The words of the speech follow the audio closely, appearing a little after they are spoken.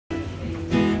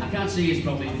can't see us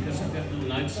probably because I've got little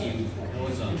notes here with the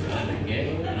colours on, so I don't forget.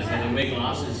 And I've got to wear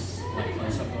glasses, like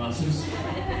close-up glasses.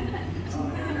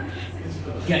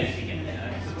 Go figure, you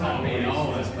know. It's part of being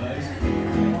old, I suppose.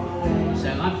 So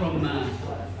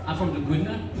I'm from the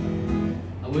Goodna.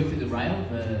 I work for the rail,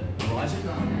 the Horizon,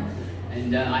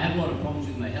 and I had a lot of problems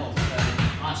with my health. So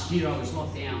last year I was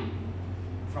locked down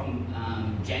from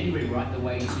January right the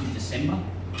way to December.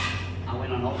 I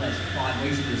went on holidays for 5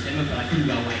 weeks in December, but I couldn't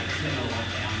go away because we had a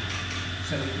lockdown.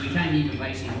 So we came here to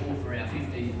Basin Hall for our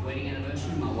 15th wedding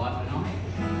anniversary, my wife and I.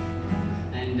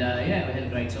 And yeah, we had a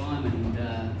great time and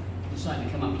decided to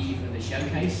come up here for the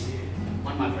showcase.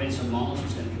 One of my friends from Miles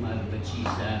was going to come over, but she's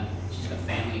got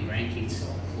family and grandkids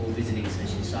all visiting, so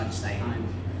she decided to stay home.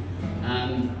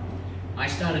 I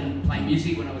started playing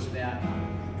music when I was about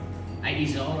 8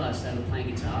 years old. I started playing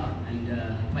guitar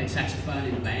and played saxophone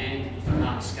in a band,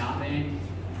 a ska band.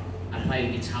 I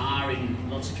played guitar in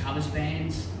lots of covers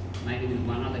bands, mainly with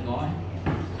one other guy.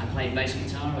 I played bass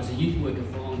guitar. I was a youth worker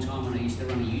for a long time and I used to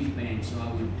run a youth band, so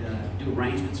I would do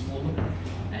arrangements for them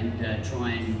and try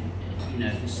and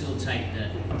facilitate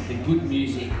the good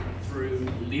music through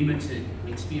limited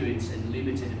experience and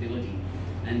limited ability.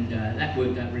 And that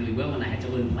worked out really well, and I had to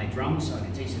learn to play drums, so I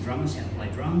could teach the drummers how to play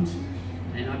drums.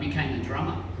 And I became the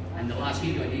drummer. And the last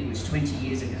gig I did was 20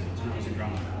 years ago, when I was a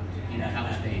drummer in a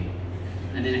covers band.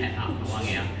 And then I had half my lung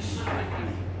out, and I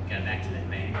couldn't go back to that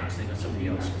band because they got somebody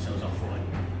else, because I was off for like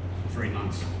 3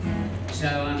 months. So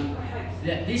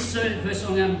this first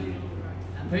song,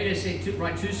 Peter said to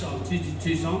write two songs.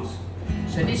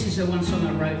 So this is the one song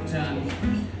I wrote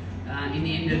in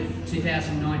the end of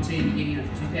 2019, beginning of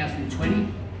 2020.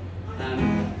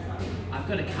 I've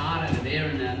got a card over there,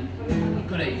 and I've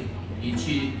got a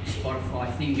YouTube,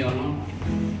 Spotify thing going on.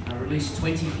 I released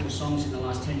 24 songs in the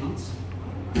last 10 months.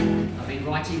 I've been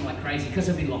writing like crazy because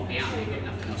I've been locked down. I've got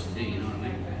nothing else to do, you know what I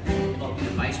mean? Locked in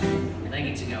the basement. They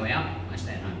get to go out, I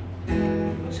stay at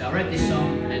home. So I wrote this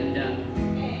song, and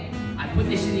I put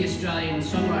this in the Australian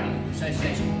Songwriting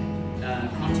Association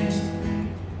contest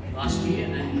last year,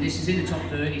 and this is in the top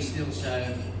 30 still,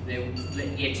 so they're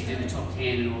yet to do the top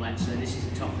 10 and all that, so this is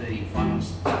the top 30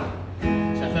 finalists.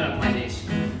 So I thought I'd play this.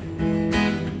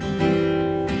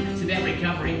 It's about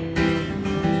recovery.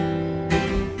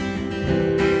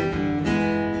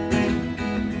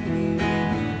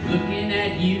 Looking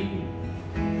at you,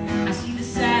 I see the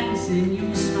sadness in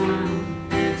your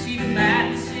smile, see the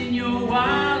madness in your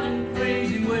wild and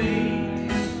crazy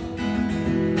ways.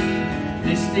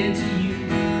 Listening to you,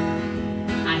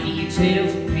 I hear your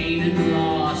tales of pain and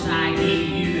loss. I hear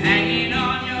you hanging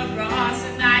on your cross,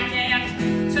 and I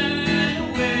can't turn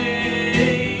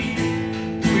away.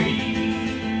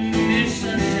 Breathe this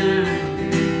sunshine.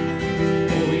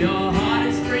 Oh, your heart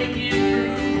is breaking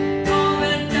through all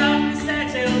the darkness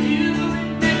that held you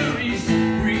in memories.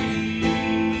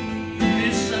 Breathe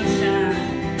this sunshine.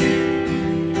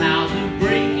 Clouds are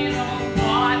breaking all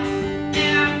apart,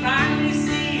 and I finally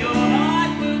see your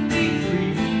heart will be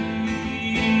free.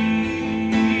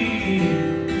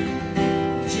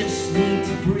 Just need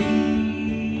to breathe.